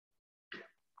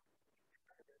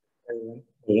Everyone.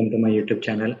 Welcome to my YouTube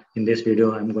channel. In this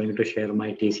video, I'm going to share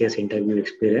my TCS interview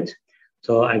experience.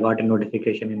 So I got a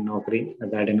notification in Naukri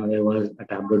that there was a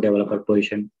Tableau developer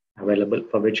position available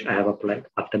for which I have applied.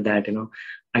 After that,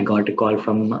 I got a call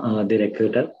from the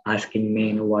recruiter asking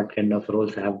me what kind of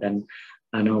roles I have done,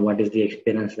 what is the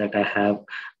experience that I have,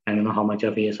 and how much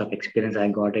of years of experience I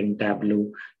got in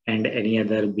Tableau and any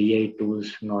other BI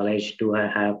tools knowledge do I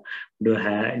have. Do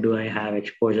I have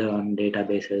exposure on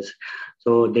databases?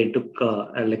 So they took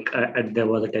there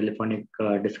was a telephonic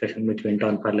discussion which went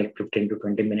on for like 15 to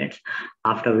 20 minutes,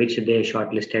 after which they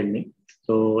shortlisted me.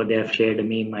 So they have shared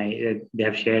they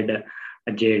have shared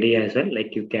a JD as well,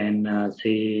 like you can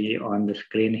see on the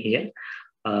screen here.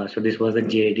 So this was a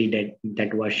JD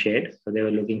that was shared. So they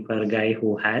were looking for a guy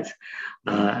who has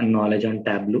knowledge on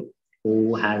Tableau,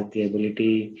 who has the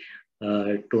ability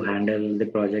to handle the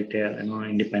project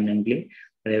independently.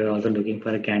 They were also looking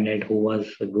for a candidate who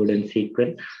was good in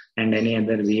SQL and any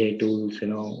other VA tools.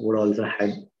 Would also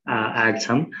had add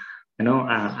some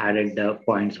added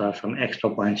points or some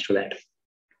extra points to that.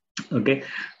 Okay,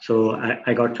 so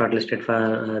I got shortlisted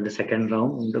for the second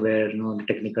round where the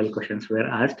technical questions were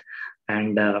asked,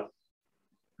 and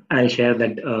I'll share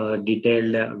that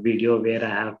detailed video where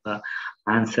I have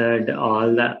answered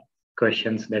all the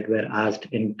questions that were asked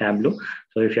in Tableau.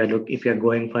 So if you're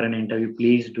going for an interview,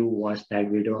 please do watch that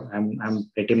video.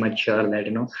 I'm pretty much sure that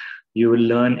you will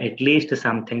learn at least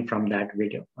something from that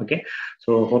video. Okay,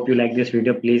 so hope you like this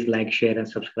video. Please like, share, and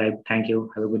subscribe. Thank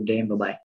you. Have a good day. Bye bye.